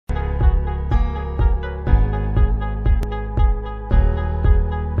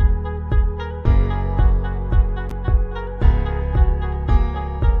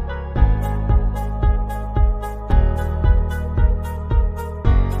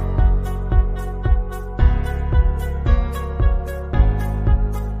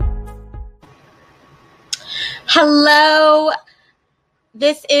Hello,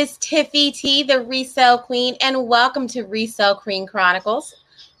 this is Tiffy T, the Resale Queen, and welcome to Resale Queen Chronicles.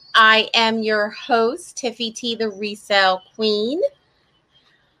 I am your host, Tiffy T, the Resale Queen.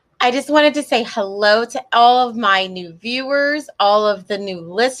 I just wanted to say hello to all of my new viewers, all of the new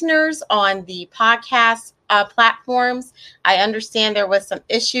listeners on the podcast platforms. I understand there was some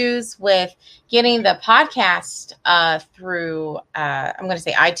issues with getting the podcast through, I'm going to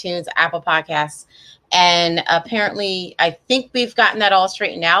say iTunes, Apple Podcasts. And apparently, I think we've gotten that all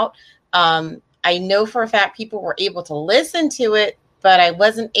straightened out. I know for a fact people were able to listen to it, but I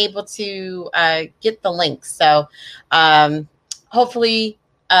wasn't able to get the links. So hopefully,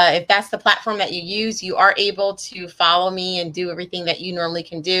 if that's the platform that you use, you are able to follow me and do everything that you normally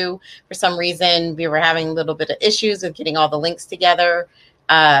can do. For some reason, we were having a little bit of issues with getting all the links together.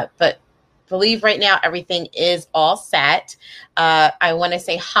 But believe right now, everything is all set. I want to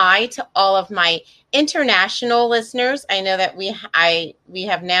say hi to all of my international listeners. I know that we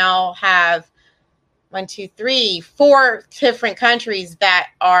have now have 4 different countries that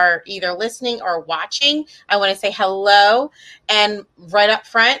are either listening or watching. I want to say hello, and right up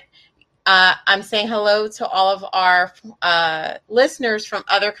front, I'm saying hello to all of our listeners from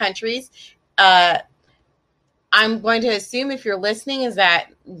other countries. I'm going to assume if you're listening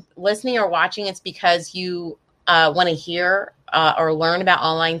or watching, it's because you want to hear or learn about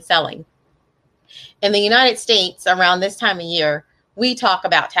online selling. In the United States, around this time of year, we talk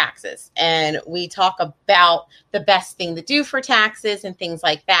about taxes and we talk about the best thing to do for taxes and things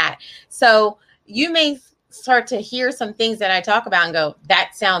like that. So you may start to hear some things that I talk about and go,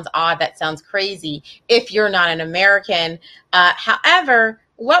 that sounds odd, that sounds crazy if you're not an American. However,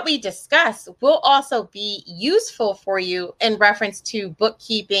 what we discuss will also be useful for you in reference to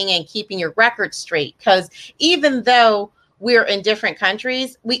bookkeeping and keeping your records straight. Because even though we're in different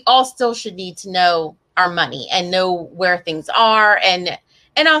countries, we all still should need to know our money and know where things are, and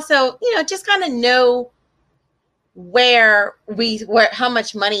also, just kind of know how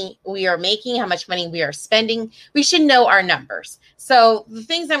much money we are making, how much money we are spending. We should know our numbers. So the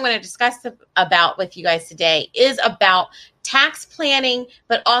things I'm going to discuss about with you guys today is about tax planning,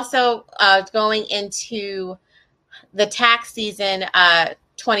 but also going into the tax season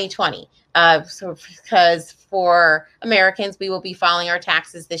 2020. Because for Americans, we will be filing our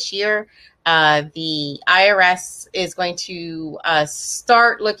taxes this year. The IRS is going to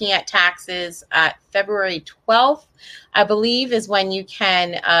start looking at taxes at February 12th, I believe, is when you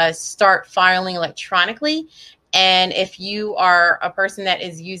can start filing electronically. And if you are a person that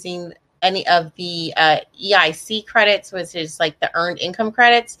is using any of the EIC credits, which is like the earned income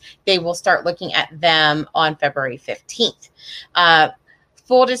credits, they will start looking at them on February 15th.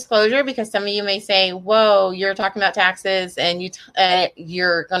 Full disclosure, because some of you may say, whoa, you're talking about taxes and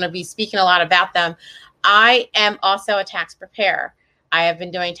you're going to be speaking a lot about them. I am also a tax preparer. I have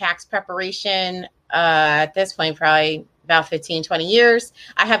been doing tax preparation at this point probably about 15, 20 years.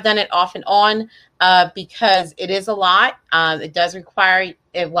 I have done it off and on because it is a lot. It does require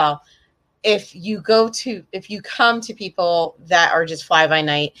it. Well, if you come to people that are just fly by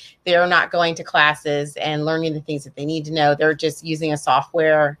night, they're not going to classes and learning the things that they need to know. They're just using a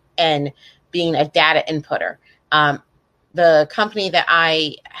software and being a data inputter. The company that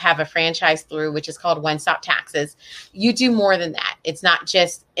I have a franchise through, which is called One Stop Taxes, you do more than that. It's not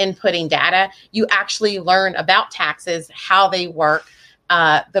just inputting data. You actually learn about taxes, how they work,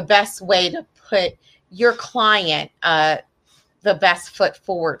 the best way to put your client the best foot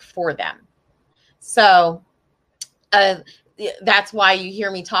forward for them. So that's why you hear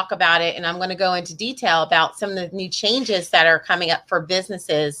me talk about it. And I'm going to go into detail about some of the new changes that are coming up for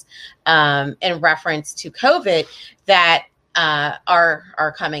businesses in reference to COVID that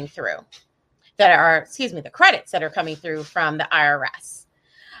are coming through, the credits that are coming through from the IRS.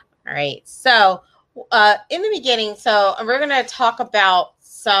 All right. So in the beginning, we're going to talk about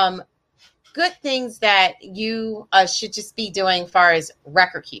some good things that you should just be doing as far as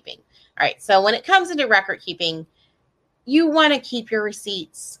record keeping. All right. So when it comes into record keeping, you want to keep your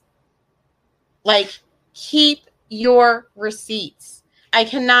receipts. Like, keep your receipts. I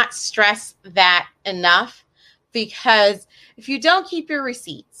cannot stress that enough, because if you don't keep your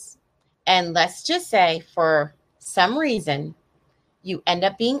receipts, and let's just say for some reason you end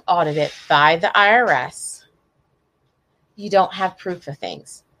up being audited by the IRS, you don't have proof of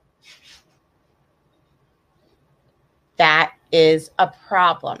things. That is a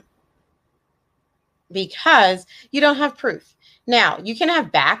problem, because you don't have proof. Now, you can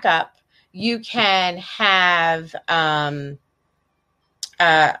have backup. You can have,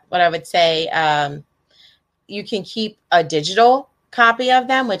 you can keep a digital copy of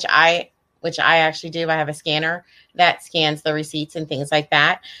them, which I which I actually do. I have a scanner that scans the receipts and things like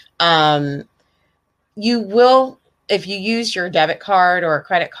that. You will, if you use your debit card or a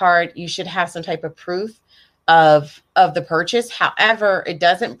credit card, you should have some type of proof of the purchase. However, it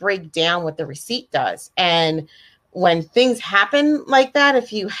doesn't break down what the receipt does. And when things happen like that,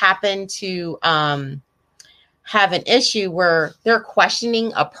 if you happen to have an issue where they're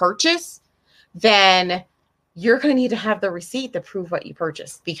questioning a purchase, then you're going to need to have the receipt to prove what you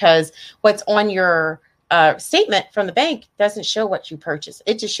purchased, because what's on your statement from the bank doesn't show what you purchased.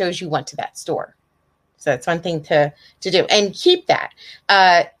 It just shows you went to that store. So that's one thing to do, and keep that.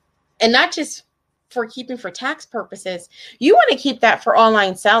 And not just for keeping for tax purposes, you want to keep that for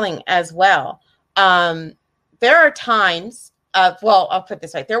online selling as well. There are times I'll put it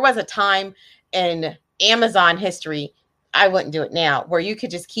this way. There was a time in Amazon history, I wouldn't do it now, where you could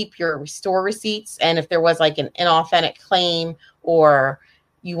just keep your store receipts. And if there was like an inauthentic claim or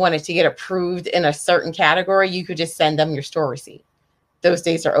you wanted to get approved in a certain category, you could just send them your store receipt. Those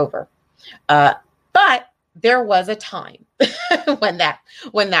days are over. But there was a time when that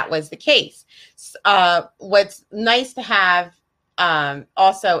was the case. What's nice to have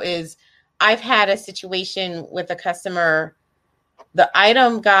also is I've had a situation with a customer. The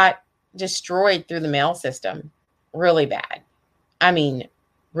item got destroyed through the mail system. Really bad. I mean,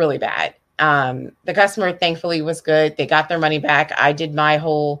 really bad. The customer thankfully was good. They got their money back. I did my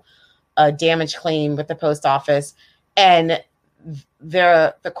whole damage claim with the post office, and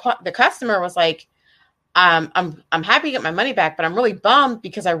the customer was like, I'm happy to get my money back, but I'm really bummed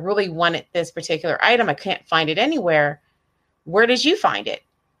because I really wanted this particular item. I can't find it anywhere. Where did you find it?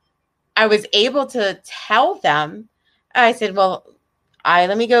 I was able to tell them. I said, well,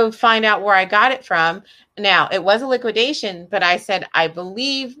 let me go find out where I got it from. Now, it was a liquidation, but I said,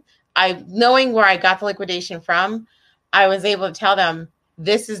 knowing where I got the liquidation from, I was able to tell them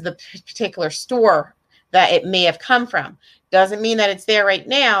this is the particular store that it may have come from. Doesn't mean that it's there right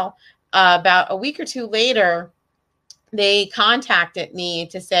now. About a week or two later, they contacted me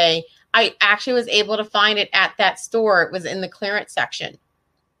to say, I actually was able to find it at that store. It was in the clearance section.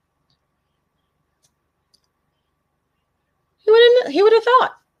 He would have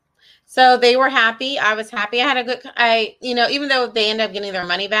thought. So they were happy. I was happy. I had even though they ended up getting their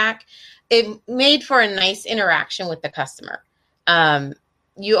money back, it made for a nice interaction with the customer.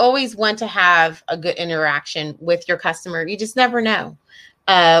 You always want to have a good interaction with your customer. You just never know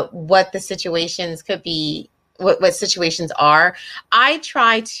what the situations could be, what situations are. I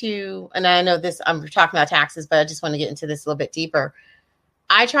try to, and I know this, I'm talking about taxes, but I just want to get into this a little bit deeper.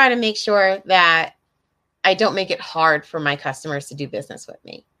 I try to make sure that I don't make it hard for my customers to do business with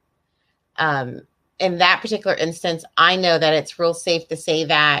me. In that particular instance, I know that it's real safe to say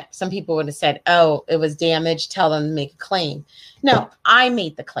that some people would have said, oh, it was damaged, tell them to make a claim. No, I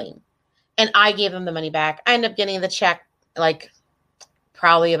made the claim and I gave them the money back. I ended up getting the check like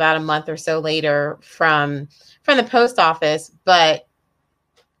probably about a month or so later from the post office. But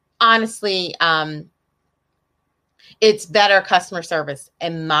honestly, it's better customer service,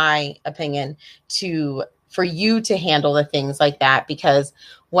 in my opinion, for you to handle the things like that, because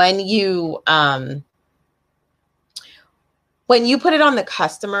when you put it on the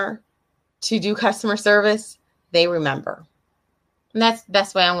customer to do customer service, they remember. And that's the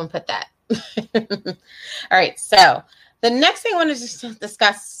best way I'm going to put that. All right. So the next thing I want to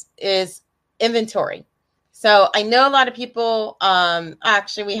discuss is inventory. So I know a lot of people,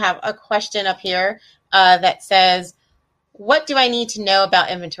 actually, we have a question up here that says, what do I need to know about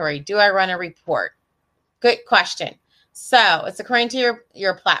inventory? Do I run a report? Good question. So it's according to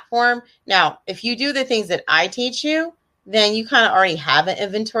your platform. Now, if you do the things that I teach you, then you kind of already have an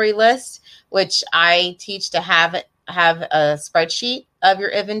inventory list, which I teach to have a spreadsheet of your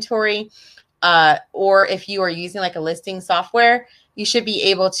inventory. Or if you are using like a listing software, you should be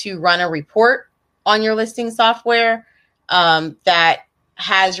able to run a report on your listing software that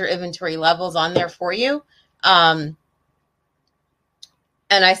has your inventory levels on there for you.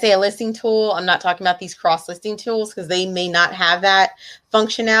 And I say a listing tool, I'm not talking about these cross-listing tools because they may not have that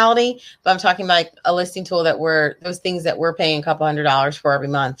functionality, but I'm talking about like a listing tool those things that we're paying a couple $100 for every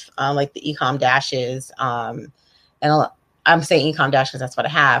month, like the Ecom Dashes. And I'm saying Ecom Dash because that's what I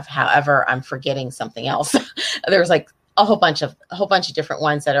have. However, I'm forgetting something else. There's like a whole bunch of different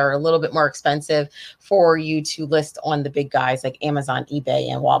ones that are a little bit more expensive for you to list on the big guys like Amazon, eBay,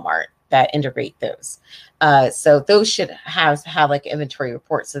 and Walmart that integrate those. So those should have like inventory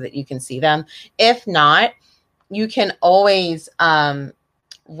reports so that you can see them. If not, you can always run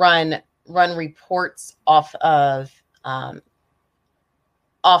reports off of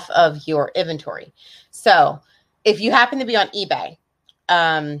your inventory. So if you happen to be on eBay,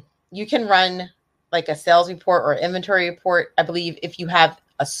 you can run like a sales report or inventory report, I believe, if you have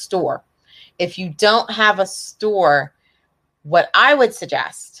a store. If you don't have a store, what I would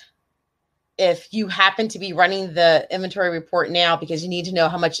suggest, if you happen to be running the inventory report now because you need to know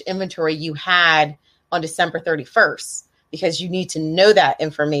how much inventory you had on December 31st, because you need to know that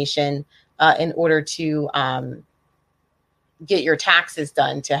information in order to get your taxes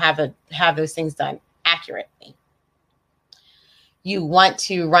done, to have those things done accurately. You want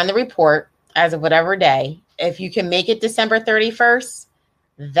to run the report as of whatever day. If you can make it December 31st,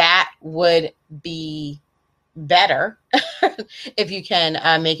 that would be better. If you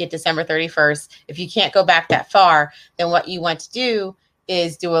can make it December 31st. If you can't go back that far, then what you want to do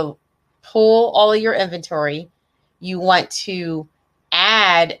is pull all of your inventory. You want to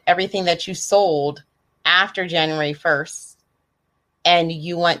add everything that you sold after January 1st. And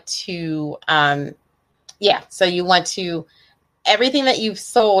you want to, so you want to, everything that you've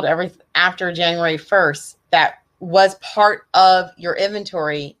sold after January 1st that was part of your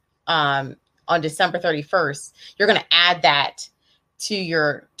inventory on December 31st, you're going to add that to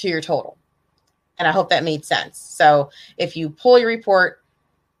your total. And I hope that made sense. So if you pull your report,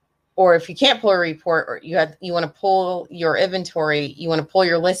 or if you can't pull a report, or you want to pull your inventory, you want to pull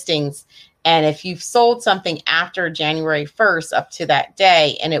your listings, and if you've sold something after January 1st up to that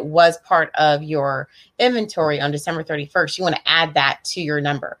day, and it was part of your inventory on December 31st, you want to add that to your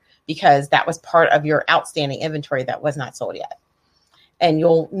number, because that was part of your outstanding inventory that was not sold yet. And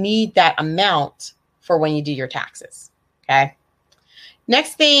you'll need that amount for when you do your taxes. Okay.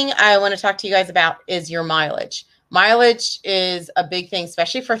 Next thing I want to talk to you guys about is your mileage. Mileage is a big thing,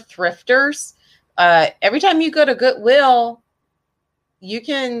 especially for thrifters. Every time you go to Goodwill, you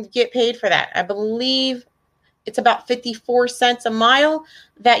can get paid for that. I believe it's about 54 cents a mile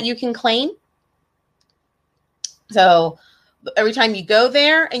that you can claim. So every time you go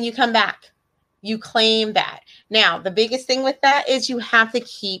there and you come back, you claim that. Now, the biggest thing with that is you have to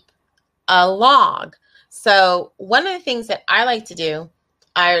keep a log. So one of the things that I like to do,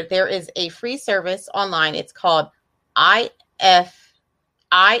 there is a free service online. It's called IFFTT.com.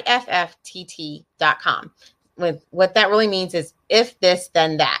 What that really means is if this,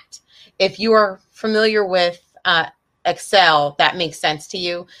 then that. If you are familiar with Excel, that makes sense to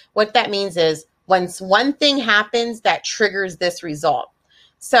you. What that means is once one thing happens, that triggers this result.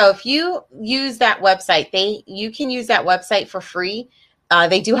 So if you use that website, you can use that website for free.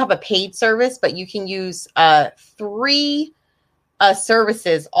 They do have a paid service, but you can use 3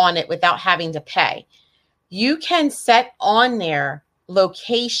 services on it without having to pay. You can set on there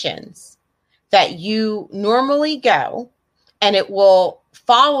locations that you normally go, and it will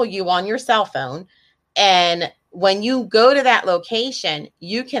follow you on your cell phone. And when you go to that location,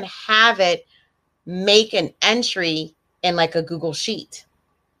 you can have it make an entry in like a Google Sheet.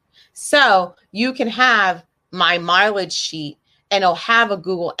 So you can have my mileage sheet, and it'll have a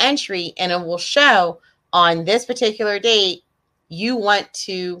Google entry, and it will show on this particular date, you went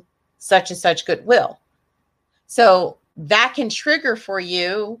to such and such Goodwill. So that can trigger for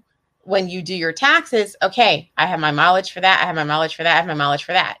you when you do your taxes. Okay, I have my mileage for that. I have my mileage for that. I have my mileage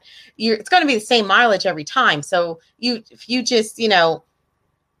for that. It's going to be the same mileage every time. So if you just,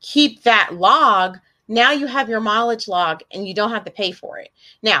 keep that log, now you have your mileage log and you don't have to pay for it.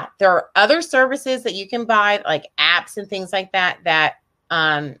 Now, there are other services that you can buy, like apps and things like that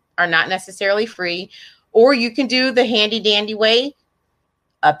are not necessarily free. Or you can do the handy dandy way,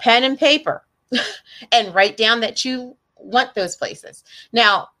 a pen and paper, and write down that you want those places.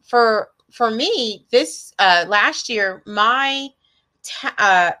 Now, for me, this last year, my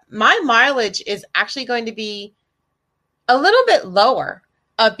mileage is actually going to be a little bit lower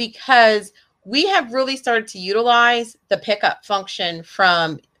because we have really started to utilize the pickup function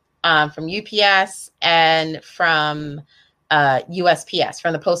from UPS and from USPS,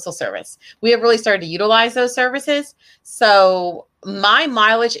 from the Postal Service. We have really started to utilize those services. So my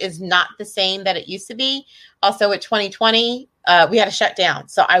mileage is not the same that it used to be. Also, at 2020, we had to shut down.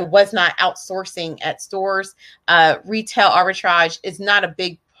 So I was not outsourcing at stores. Retail arbitrage is not a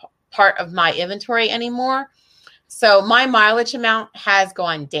big part of my inventory anymore. So my mileage amount has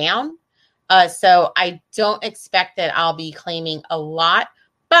gone down. So I don't expect that I'll be claiming a lot.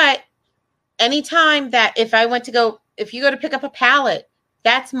 But anytime that if you go to pick up a pallet,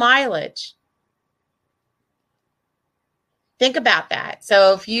 that's mileage. Think about that.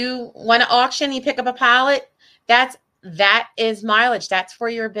 So if you want to auction, you pick up a pallet, that is mileage. That's for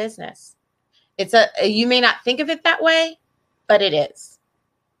your business. You may not think of it that way, but it is.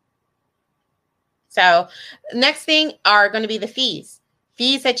 So next thing are going to be the fees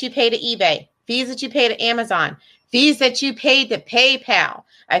that you pay to eBay, fees that you pay to Amazon, fees that you paid to PayPal.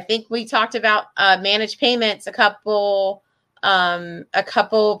 I think we talked about managed payments a couple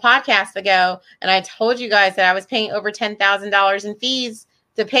podcasts ago, and I told you guys that I was paying over $10,000 in fees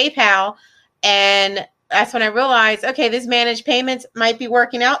to PayPal, and that's when I realized, okay, this managed payments might be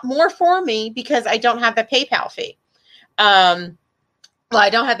working out more for me because I don't have the PayPal fee. I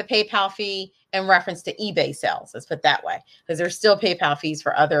don't have the PayPal fee in reference to eBay sales. Let's put it that way, because there's still PayPal fees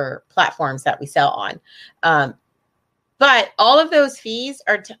for other platforms that we sell on. But all of those fees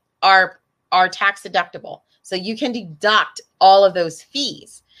are tax deductible. So you can deduct all of those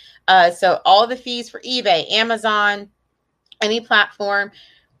fees. So all the fees for eBay, Amazon, any platform.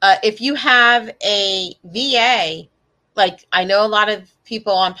 If you have a VA, like I know a lot of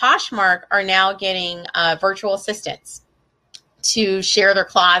people on Poshmark are now getting virtual assistants to share their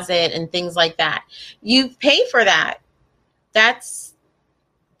closet and things like that. You pay for that. That's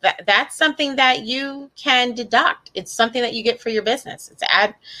something that you can deduct. It's something that you get for your business.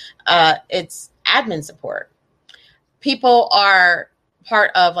 It's admin support. People are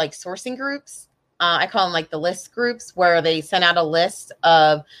part of like sourcing groups. I call them like the list groups, where they send out a list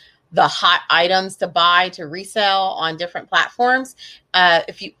of the hot items to buy to resell on different platforms.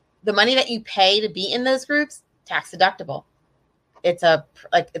 The money that you pay to be in those groups, tax deductible. It's a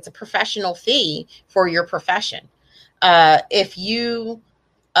professional fee for your profession. If you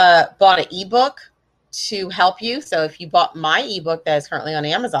bought an ebook to help you, so if you bought my ebook that is currently on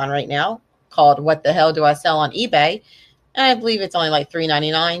Amazon right now, called "What the Hell Do I Sell on eBay?" and I believe it's only like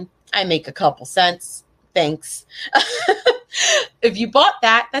 $3.99. I make a couple cents. Thanks. If you bought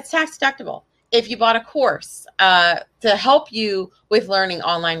that, that's tax deductible. If you bought a course to help you with learning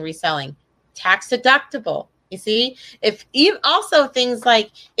online reselling, tax deductible. You see, if you also things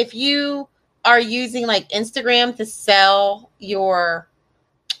like if you are using like Instagram to sell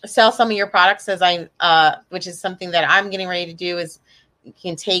some of your products, which is something that I'm getting ready to do, is you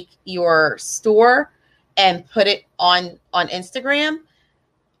can take your store and put it on Instagram.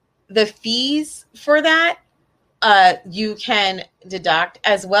 The fees for that you can deduct,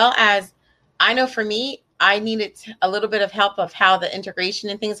 as well as, I know for me, I needed a little bit of help of how the integration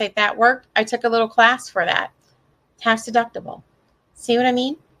and things like that worked. I took a little class for that. Tax deductible. See what I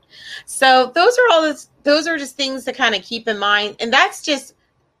mean? So those are just things to kind of keep in mind. And that's just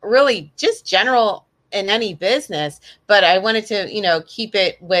really just general in any business. But I wanted to, keep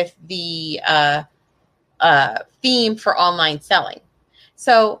it with the theme for online selling.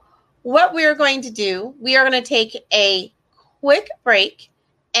 So what we're going to do, we are going to take a quick break.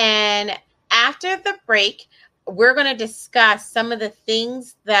 And after the break, we're going to discuss some of the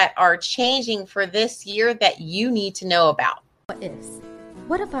things that are changing for this year that you need to know about.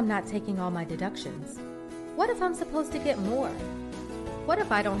 What if I'm not taking all my deductions? What if I'm supposed to get more? What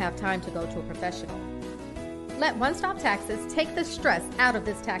if I don't have time to go to a professional? Let One Stop Taxes take the stress out of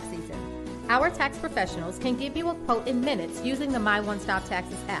this tax season. Our tax professionals can give you a quote in minutes using the My One Stop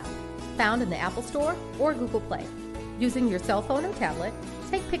Taxes app, found in the Apple Store or Google Play. Using your cell phone or tablet,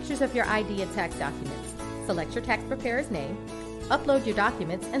 take pictures of your ID and tax documents. Select your tax preparer's name, upload your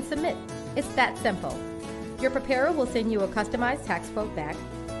documents, and submit. It's that simple. Your preparer will send you a customized tax quote back.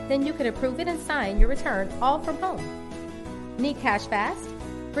 Then you can approve it and sign your return all from home. Need cash fast?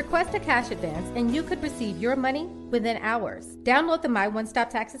 Request a cash advance and you could receive your money within hours. Download the My One Stop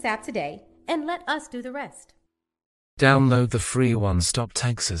Taxes app today and let us do the rest. Download the free One Stop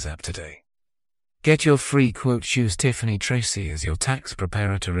Taxes app today. Get your free quote. Choose Tiffany Tracy as your tax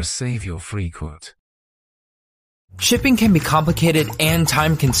preparer to receive your free quote. Shipping can be complicated and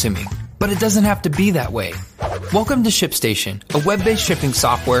time-consuming, but it doesn't have to be that way. Welcome to ShipStation, a web-based shipping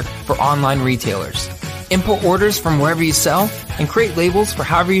software for online retailers. Input orders from wherever you sell and create labels for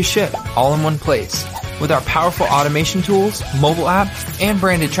however you ship, all in one place. With our powerful automation tools, mobile app, and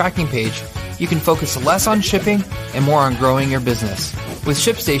branded tracking page, you can focus less on shipping and more on growing your business. With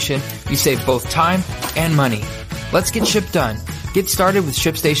ShipStation, you save both time and money. Let's get ship done. Get started with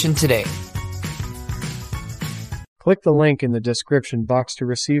ShipStation today. Click the link in the description box to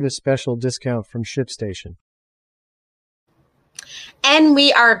receive a special discount from ShipStation. And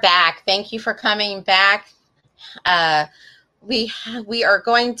we are back. Thank you for coming back. We are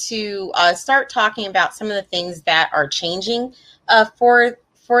going to start talking about some of the things that are changing for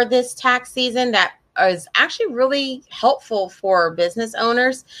this tax season that is actually really helpful for business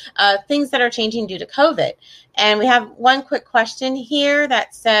owners, things that are changing due to COVID. And we have one quick question here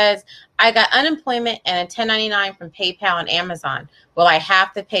that says, I got unemployment and a 1099 from PayPal and Amazon. Will I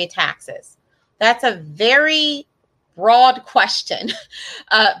have to pay taxes? That's a very broad question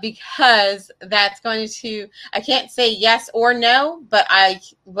because that's going to, I can't say yes or no, but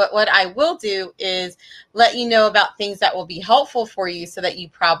what I will do is let you know about things that will be helpful for you so that you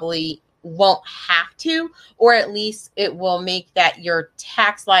probably won't have to, or at least it will make that your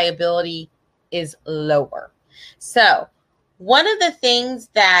tax liability is lower. So one of the things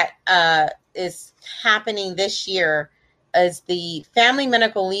that is happening this year is the Family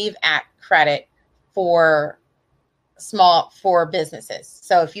Medical Leave Act credit for businesses.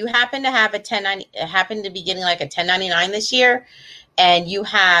 So if you happen to have happen to be getting like a 1099 this year, and you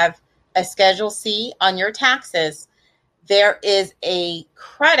have a Schedule C on your taxes, there is a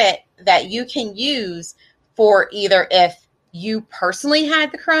credit that you can use for either if you personally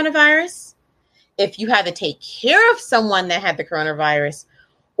had the coronavirus, if you had to take care of someone that had the coronavirus,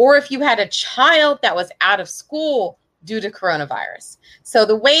 or if you had a child that was out of school due to coronavirus. So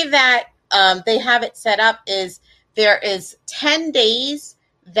the way that they have it set up is there is 10 days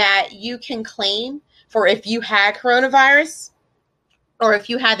that you can claim for if you had coronavirus or if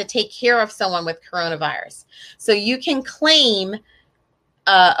you had to take care of someone with coronavirus. So you can claim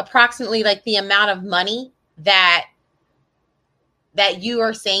approximately like the amount of money that you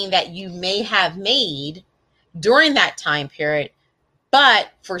are saying that you may have made during that time period.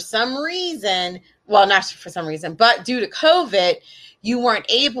 But for some reason, well, not for some reason, but due to COVID, you weren't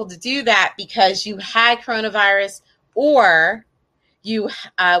able to do that because you had coronavirus or you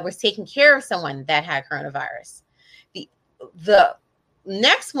was taking care of someone that had coronavirus. The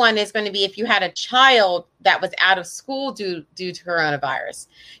next one is going to be if you had a child that was out of school due to coronavirus.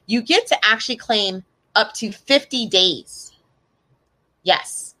 You get to actually claim up to 50 days.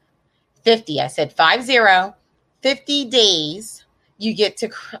 Yes, 50. I said 50 days. You get to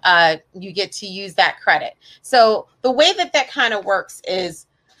use that credit. So the way that kind of works is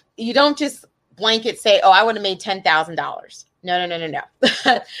you don't just blanket say, oh, I would have made $10,000. No.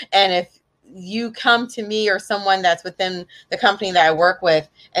 And if you come to me or someone that's within the company that I work with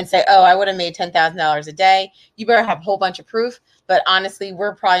and say, oh, I would have made $10,000 a day, you better have a whole bunch of proof. But honestly,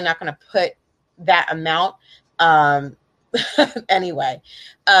 we're probably not going to put that amount anyway.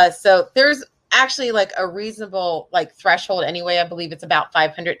 So there's actually like a reasonable like threshold anyway. I believe it's about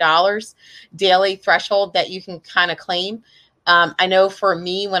 $500 daily threshold that you can kind of claim. I know for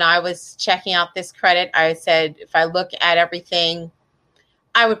me, when I was checking out this credit, I said, if I look at everything,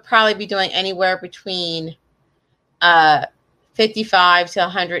 I would probably be doing anywhere between $55 to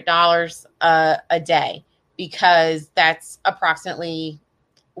 $100 a day, because that's approximately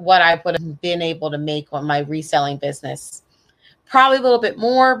what I would have been able to make on my reselling business. Probably a little bit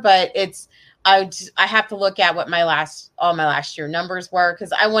more, but I have to look at what all my last year numbers were,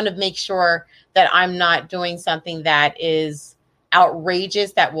 because I want to make sure that I'm not doing something that is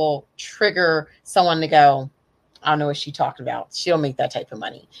outrageous that will trigger someone to go, I don't know what she's talking about. She'll make that type of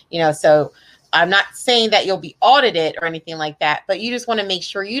money, so I'm not saying that you'll be audited or anything like that, but you just want to make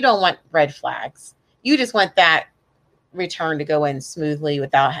sure you don't want red flags. You just want that return to go in smoothly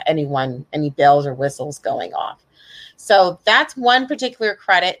without any bells or whistles going off. So that's one particular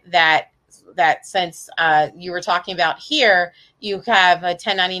credit that since you were talking about here, you have a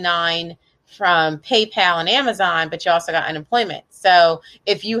 1099 from PayPal and Amazon, but you also got unemployment. So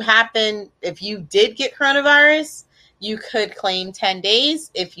if you did get coronavirus, you could claim 10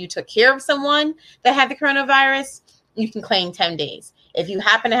 days. If you took care of someone that had the coronavirus, you can claim 10 days. If you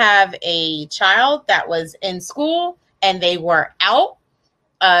happen to have a child that was in school and they were out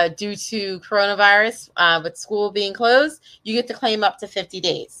due to coronavirus, with school being closed, you get to claim up to 50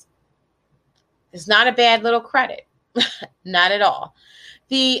 days. It's not a bad little credit. Not at all.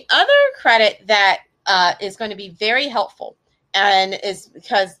 The other credit that is going to be very helpful, and is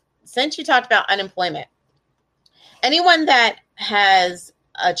because since you talked about unemployment, anyone that has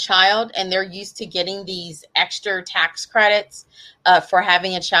a child and they're used to getting these extra tax credits for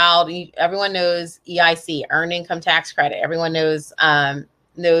having a child, everyone knows EIC, Earned Income Tax Credit. Everyone knows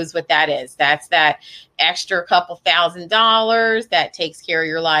what that is. That's that extra couple $1,000s that takes care of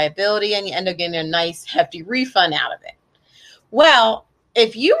your liability, and you end up getting a nice hefty refund out of it. Well,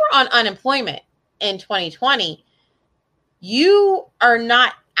 if you were on unemployment in 2020, you are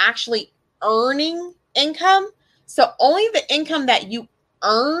not actually earning income. So only the income that you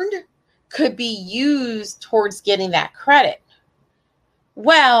earned could be used towards getting that credit.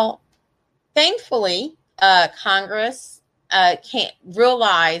 Well, thankfully, Congress can't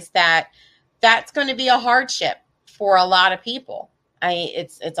realize that that's going to be a hardship for a lot of people.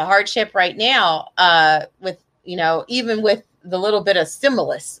 It's a hardship right now with, even with the little bit of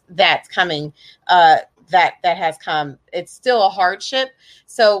stimulus that's coming, that has come, it's still a hardship.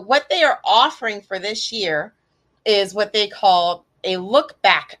 So what they are offering for this year is what they call a look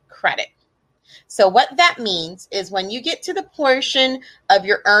back credit. So what that means is when you get to the portion of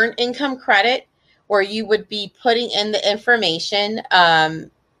your earned income credit where you would be putting in the information,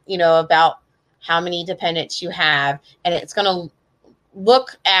 about how many dependents you have, and it's going to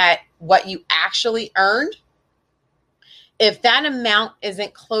look at what you actually earned. If that amount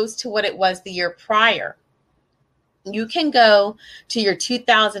isn't close to what it was the year prior, you can go to your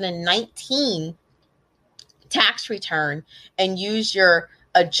 2019 tax return and use your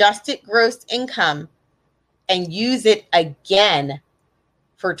adjusted gross income and use it again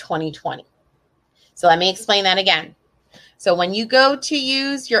for 2020. So let me explain that again. So when you go to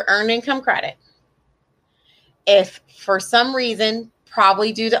use your earned income credit, if for some reason,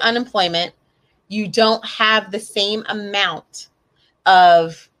 probably due to unemployment, you don't have the same amount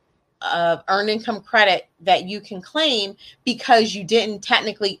of earned income credit that you can claim because you didn't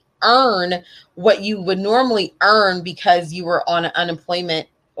technically earn what you would normally earn because you were on unemployment,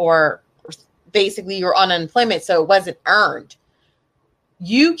 or basically you're on unemployment, so it wasn't earned.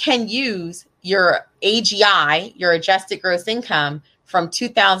 You can use your AGI, your adjusted gross income from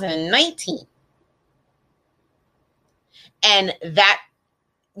 2019, and that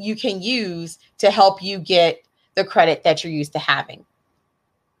you can use to help you get the credit that you're used to having.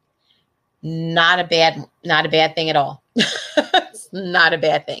 Not a bad thing at all. It's not a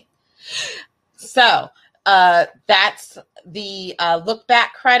bad thing. So that's the look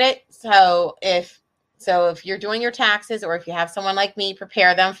back credit. So if you're doing your taxes, or if you have someone like me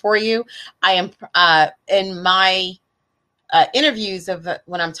prepare them for you, I am in my interviews of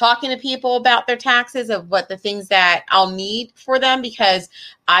when I'm talking to people about their taxes, of what the things that I'll need for them, because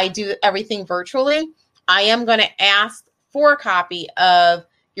I do everything virtually. I am going to ask for a copy of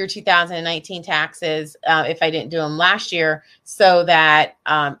your 2019 taxes if I didn't do them last year, so that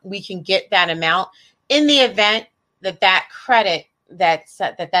we can get that amount in the event that credit that's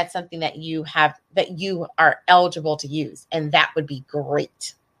something that you have, that you are eligible to use, and that would be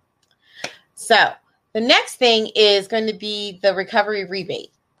great. So the next thing is going to be the recovery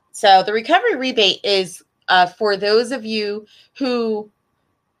rebate. So the recovery rebate is for those of you who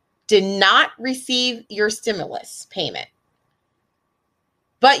did not receive your stimulus payment,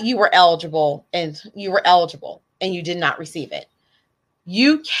 but you were eligible and you did not receive it.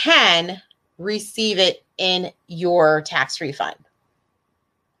 You can receive it in your tax refund.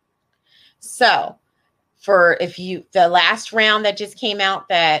 So the last round that just came out,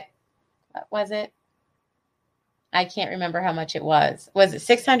 what was it? I can't remember how much it was. Was it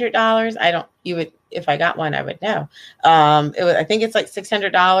 $600? If I got one, I would know. I think it's like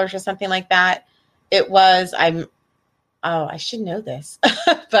 $600 or something like that. It was, I should know this,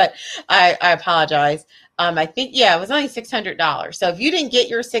 but I apologize. I think, it was only $600. So if you didn't get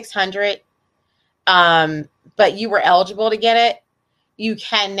your $600, but you were eligible to get it, you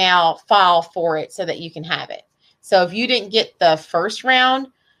can now file for it so that you can have it. So if you didn't get the first round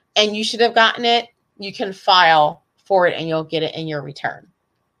and you should have gotten it, you can file for it and you'll get it in your return.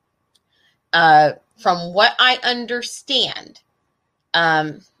 From what I understand,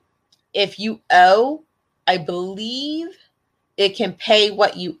 if you owe, I believe it can pay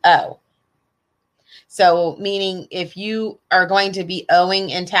what you owe. So meaning if you are going to be owing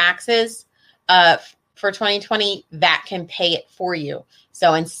in taxes for 2020, that can pay it for you.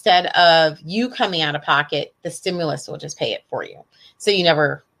 So instead of you coming out of pocket, the stimulus will just pay it for you. So it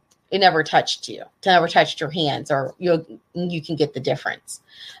never touched your hands, or you can get the difference.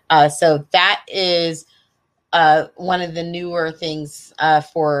 So that is one of the newer things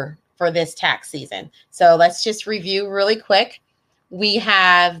for this tax season. So let's just review really quick. We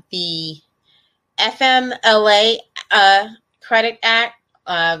have the FMLA Credit Act,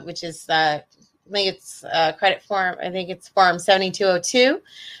 which is credit form. I think it's Form 7202.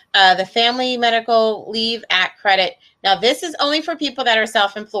 The Family Medical Leave Act credit. Now, this is only for people that are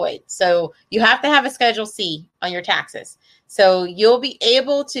self-employed. So you have to have a Schedule C on your taxes. So you'll be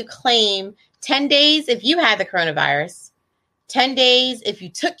able to claim 10 days if you had the coronavirus, 10 days if you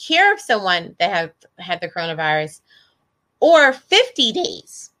took care of someone that had the coronavirus, or 50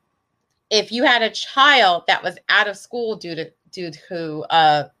 days if you had a child that was out of school due to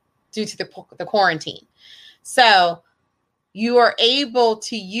the quarantine. So you are able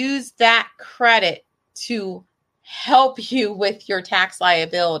to use that credit to help you with your tax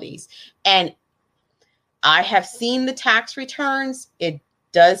liabilities. And I have seen the tax returns. It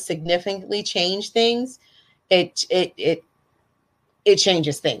does significantly change things. It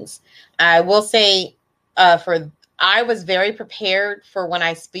changes things. I will say I was very prepared for when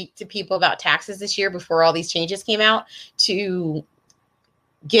I speak to people about taxes this year before all these changes came out to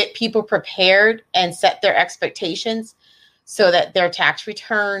get people prepared and set their expectations so that their tax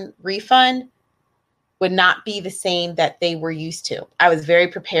return refund would not be the same that they were used to. I was very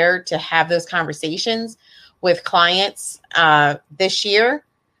prepared to have those conversations with clients this year,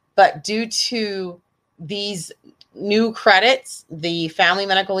 but due to these new credits, the Family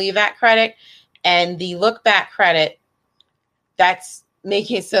Medical Leave Act credit and the look back credit, that's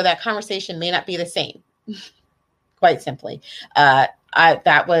making it so that conversation may not be the same. Quite simply,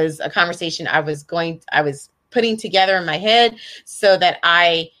 that was a conversation I was putting together in my head so that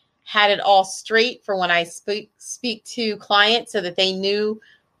I had it all straight for when I speak to clients, so that they knew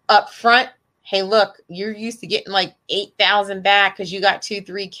up front, hey, look, you're used to getting like $8,000 back because you got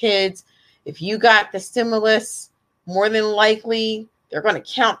 2-3 kids. If you got the stimulus, more than likely they're going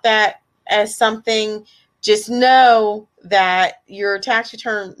to count that as something. Just know that your tax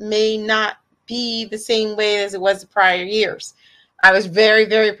return may not be the same way as it was the prior years. I was very,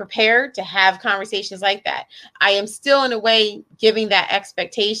 very prepared to have conversations like that. I am still, in a way, giving that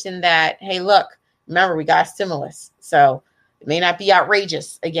expectation that, hey, look, remember, we got a stimulus, so it may not be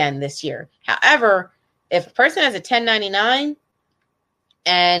outrageous again this year. However, if a person has a 1099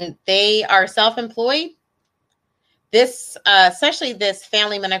 and they are self-employed, this, especially this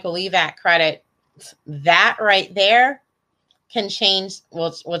Family Medical Leave Act credit, that right there can change,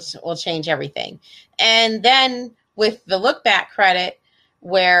 will change everything. And then with the look back credit,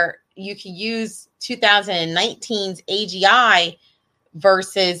 where you can use 2019's AGI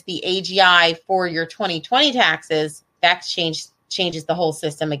versus the AGI for your 2020 taxes, that changes the whole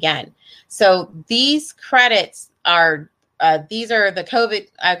system again. So these credits are, these are the COVID,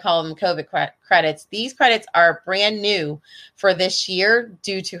 I call them COVID credits. These credits are brand new for this year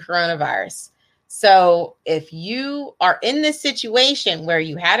due to coronavirus. So if you are in this situation where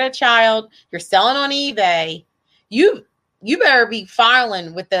you had a child, you're selling on eBay, you better be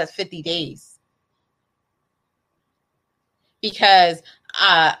filing with the 50 days. Because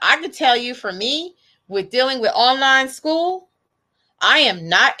I can tell you, for me, with dealing with online school, I am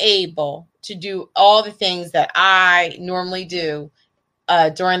not able to do all the things that I normally do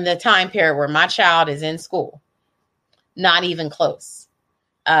during the time period where my child is in school. Not even close.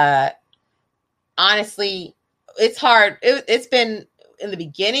 Honestly, it's hard. It's been, in the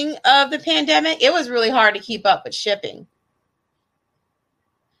beginning of the pandemic, it was really hard to keep up with shipping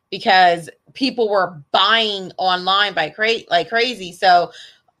because people were buying online like crazy. So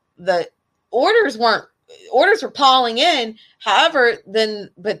the orders were piling in. However, then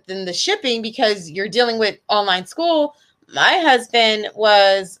the shipping, because you're dealing with online school, my husband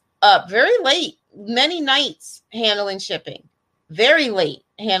was up very late, many nights handling shipping, very late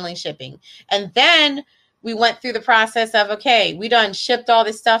handling shipping. And then we went through the process of, okay, we done shipped all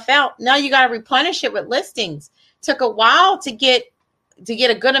this stuff out. Now you got to replenish it with listings. Took a while to get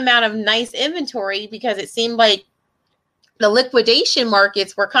a good amount of nice inventory because it seemed like the liquidation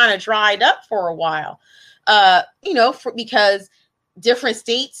markets were kind of dried up for a while. Because different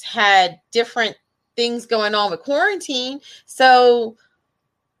states had different things going on with quarantine. So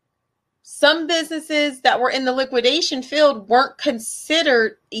some businesses that were in the liquidation field weren't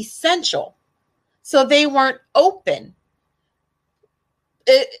considered essential. So they weren't open.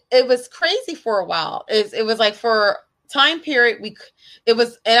 It was crazy for a while. It was like, for time period, it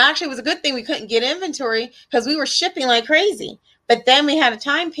was a good thing we couldn't get inventory because we were shipping like crazy. But then we had a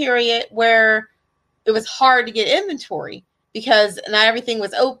time period where it was hard to get inventory because not everything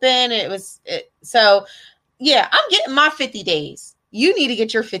was open. So yeah, I'm getting my 50 days. You need to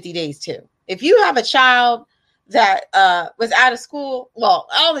get your 50 days too. If you have a child that was out of school, well,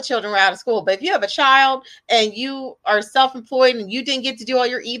 all the children were out of school, but if you have a child and you are self-employed and you didn't get to do all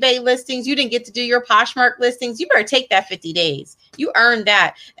your eBay listings, you didn't get to do your Poshmark listings, you better take that 50 days. You earned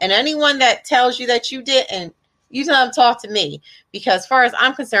that. And anyone that tells you that you didn't, you tell them, talk to me. Because as far as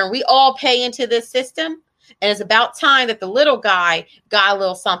I'm concerned, we all pay into this system, and it's about time that the little guy got a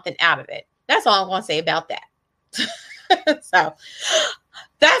little something out of it. That's all I'm going to say about that. So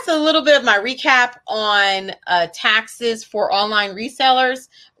that's a little bit of my recap on taxes for online resellers.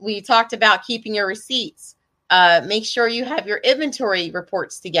 We talked about keeping your receipts. Make sure you have your inventory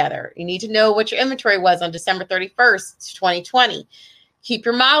reports together. You need to know what your inventory was on December 31st, 2020. Keep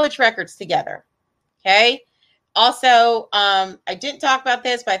your mileage records together. Okay. Also, I didn't talk about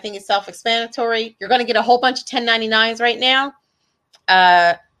this, but I think it's self-explanatory. You're going to get a whole bunch of 1099s right now.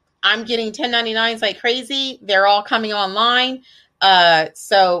 I'm getting 1099s like crazy. They're all coming online.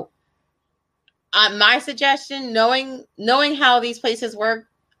 So my suggestion, knowing how these places work,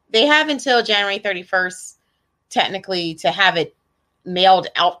 they have until January 31st, technically, to have it mailed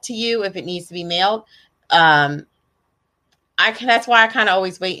out to you if it needs to be mailed. I That's why I kind of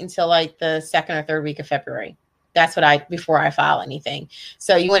always wait until like the second or third week of February. That's what before I file anything.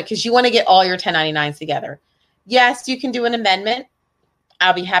 So because you want to get all your 1099s together. Yes, you can do an amendment.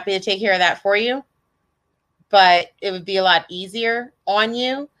 I'll be happy to take care of that for you. But it would be a lot easier on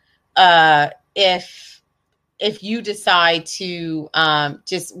you if you decide to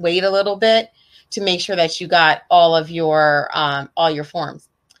just wait a little bit to make sure that you got all your forms.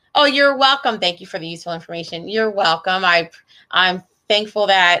 Oh, you're welcome. Thank you for the useful information. You're welcome. I'm thankful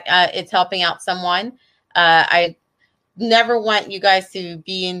that it's helping out someone. I never want you guys to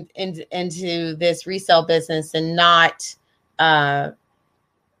be into this resale business and not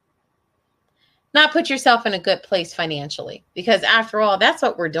put yourself in a good place financially, because after all, that's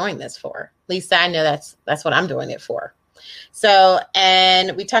what we're doing this for. At least I know that's what I'm doing it for. So,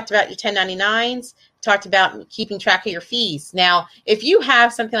 and we talked about your 1099s, talked about keeping track of your fees. Now, if you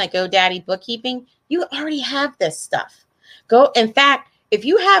have something like GoDaddy bookkeeping, you already have this stuff. In fact, if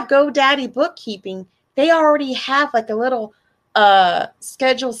you have GoDaddy bookkeeping, they already have like a little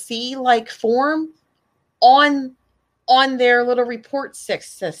Schedule C like form on their little report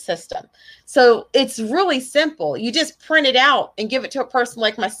system. So it's really simple. You just print it out and give it to a person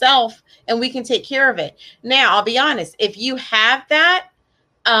like myself, and we can take care of it. Now, I'll be honest, if you have that,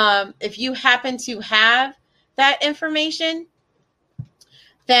 if you happen to have that information,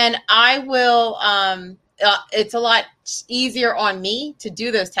 then I will, it's a lot easier on me to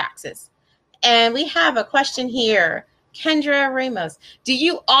do those taxes. And we have a question here. Kendra Ramos, do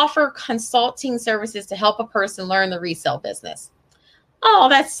you offer consulting services to help a person learn the resale business? Oh,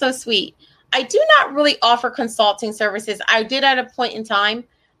 that's so sweet. I do not really offer consulting services. I did at a point in time.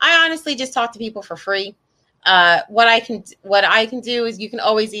 I honestly just talk to people for free. What I can do is you can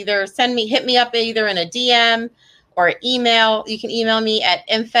always either hit me up either in a DM or email. You can email me at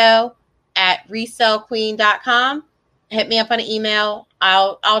info@resalequeen.com. Hit me up on an email.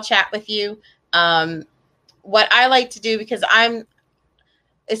 I'll chat with you. What I like to do, because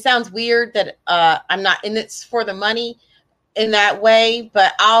it sounds weird that I'm not in it for the money in that way,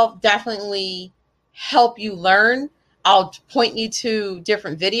 but I'll definitely help you learn. I'll point you to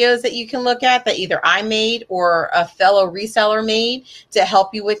different videos that you can look at that either I made or a fellow reseller made to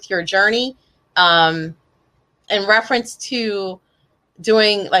help you with your journey. In reference to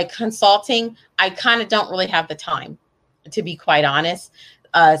doing like consulting, I kind of don't really have the time, to be quite honest.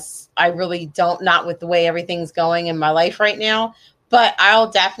 I really don't, not with the way everything's going in my life right now, but I'll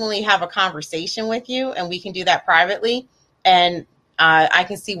definitely have a conversation with you, and we can do that privately. And I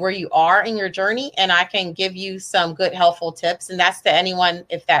can see where you are in your journey, and I can give you some good, helpful tips. And that's to anyone,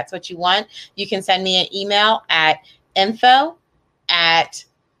 if that's what you want. You can send me an email at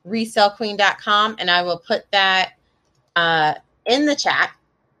info@resalequeen.com, and I will put that in the chat.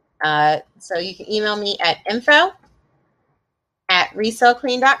 So you can email me at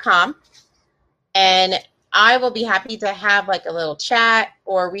info@resalequeen.com, and I will be happy to have like a little chat,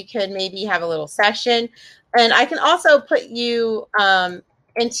 or we could maybe have a little session. And I can also put you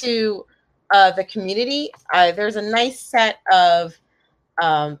into the community. There's a nice set of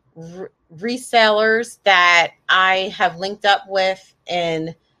resellers that I have linked up with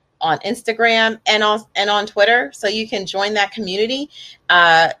on Instagram and on Twitter. So you can join that community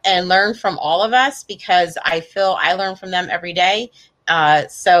and learn from all of us, because I feel I learn from them every day.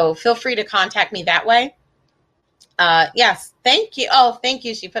 So feel free to contact me that way. Yes, thank you. Oh, thank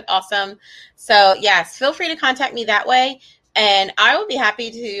you. She put awesome. So yes, feel free to contact me that way, and I will be happy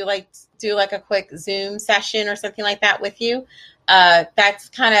to do a quick Zoom session or something like that with you. That's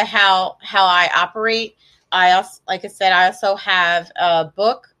kind of how I operate. I also, like I said, I also have a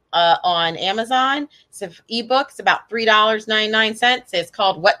book on Amazon. It's an ebook. It's about $3.99. It's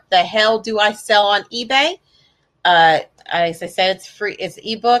called "What the Hell Do I Sell on eBay?" As I said, it's free. It's an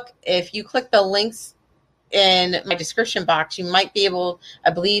ebook. If you click the links in my description box, you might be able, I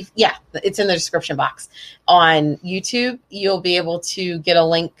believe, yeah, it's in the description box. On YouTube, you'll be able to get a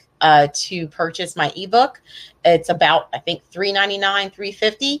link to purchase my ebook. It's about, I think, $3.99,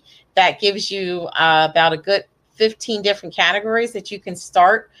 $3.50. That gives you about a good 15 different categories that you can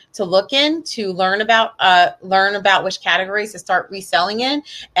start to look in to learn about which categories to start reselling in.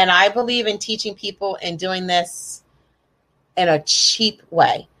 And I believe in teaching people and doing this in a cheap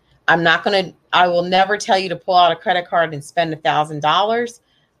way. I will never tell you to pull out a credit card and spend $1,000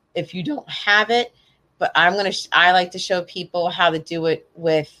 if you don't have it. But I like to show people how to do it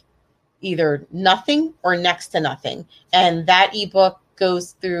with either nothing or next to nothing. And that ebook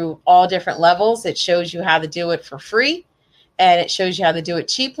goes through all different levels. It shows you how to do it for free, and it shows you how to do it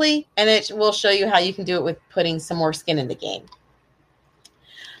cheaply, and it will show you how you can do it with putting some more skin in the game.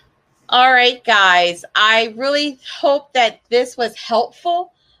 All right, guys. I really hope that this was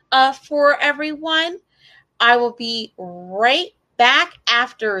helpful for everyone. I will be right back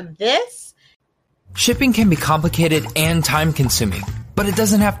after this. Shipping can be complicated and time-consuming, but it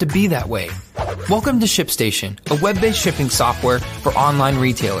doesn't have to be that way. Welcome to ShipStation, a web-based shipping software for online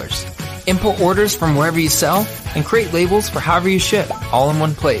retailers. Input orders from wherever you sell and create labels for however you ship, all in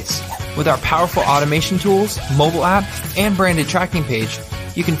one place. With our powerful automation tools, mobile app, and branded tracking page,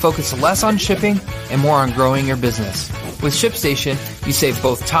 you can focus less on shipping and more on growing your business. With ShipStation, you save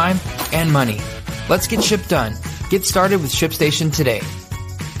both time and money. Let's get ship done. Get started with ShipStation today.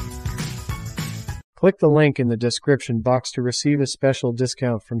 Click the link in the description box to receive a special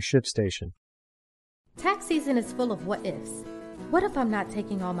discount from ShipStation. Tax season is full of what ifs. What if I'm not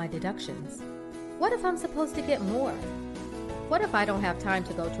taking all my deductions? What if I'm supposed to get more? What if I don't have time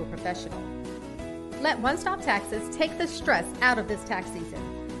to go to a professional? Let One Stop Taxes take the stress out of this tax season.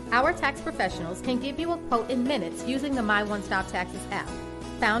 Our tax professionals can give you a quote in minutes using the My One Stop Taxes app,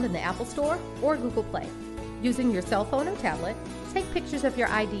 found in the Apple Store or Google Play. Using your cell phone or tablet, take pictures of your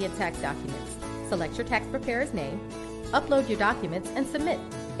ID and tax documents. Select your tax preparer's name, upload your documents, and submit.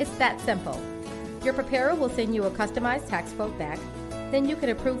 It's that simple. Your preparer will send you a customized tax quote back. Then you can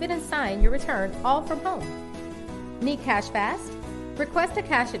approve it and sign your return all from home. Need cash fast? Request a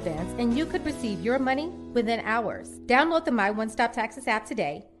cash advance and you could receive your money within hours. Download the My One Stop Taxes app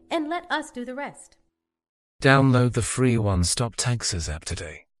today and let us do the rest. Download the free One Stop Taxes app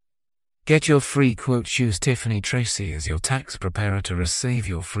today. Get your free quote. Choose Tiffany Tracy as your tax preparer to receive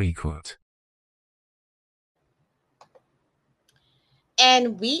your free quote.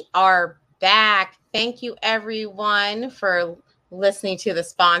 And we are back. Thank you, everyone, for listening to the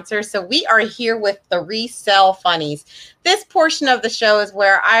sponsor. So we are here with the Resell Funnies. This portion of the show is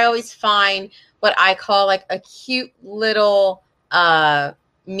where I always find what I call like a cute little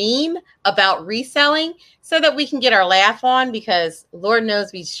meme about reselling so that we can get our laugh on, because Lord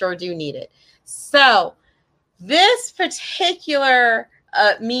knows we sure do need it. So this particular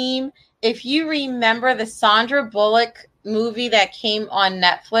meme, if you remember the Sandra Bullock movie that came on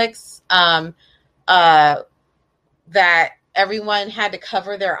Netflix, that everyone had to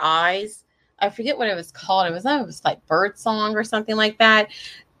cover their eyes. I forget what it was called. It was like Bird Song or something like that.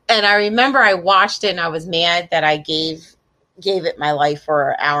 And I remember I watched it and I was mad that I gave it my life for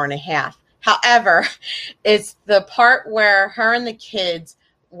an hour and a half. However, it's the part where her and the kids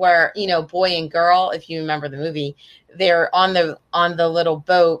were, boy and girl, if you remember the movie, they're on the little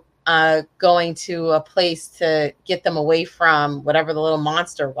boat going to a place to get them away from whatever the little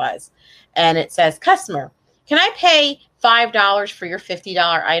monster was. And it says, customer, can I pay $5 for your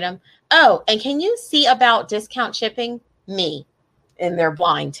 $50 item? Oh, and can you see about discount shipping? Me. And they're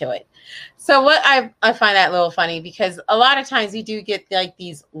blind to it. So what I find that a little funny, because a lot of times we do get like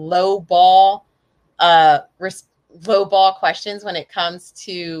these low ball questions when it comes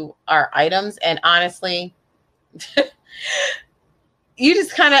to our items. And honestly, you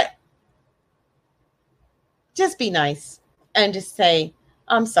just kind of just be nice and just say,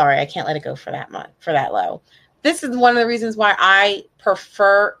 I'm sorry, I can't let it go for that much, for that low. This is one of the reasons why I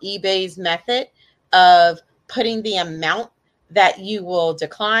prefer eBay's method of putting the amount that you will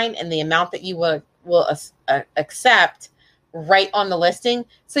decline and the amount that you will accept right on the listing,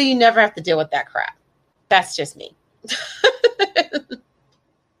 so you never have to deal with that crap. That's just me.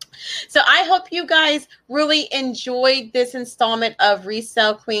 So I hope you guys really enjoyed this installment of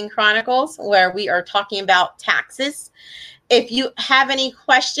Resell Queen Chronicles, where we are talking about taxes. If you have any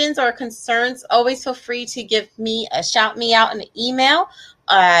questions or concerns, always feel free to shout me out in an email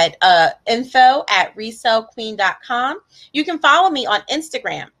at info@resellqueen.com. You can follow me on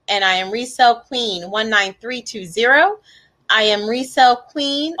Instagram, and I am ResellQueen19320. I am Resell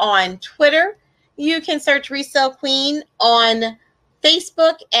Queen on Twitter. You can search Resell Queen on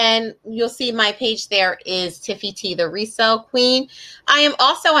Facebook, and you'll see my page there is Tiffy T, the Resell Queen. I am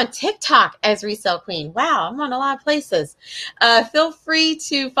also on TikTok as Resell Queen. Wow, I'm on a lot of places. Feel free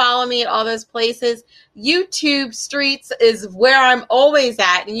to follow me at all those places. YouTube Streets is where I'm always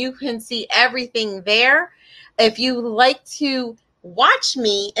at, and you can see everything there. If you like to watch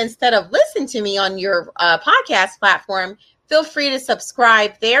me instead of listen to me on your podcast platform, feel free to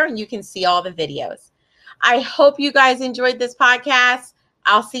subscribe there, and you can see all the videos. I hope you guys enjoyed this podcast.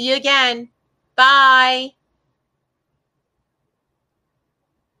 I'll see you again. Bye.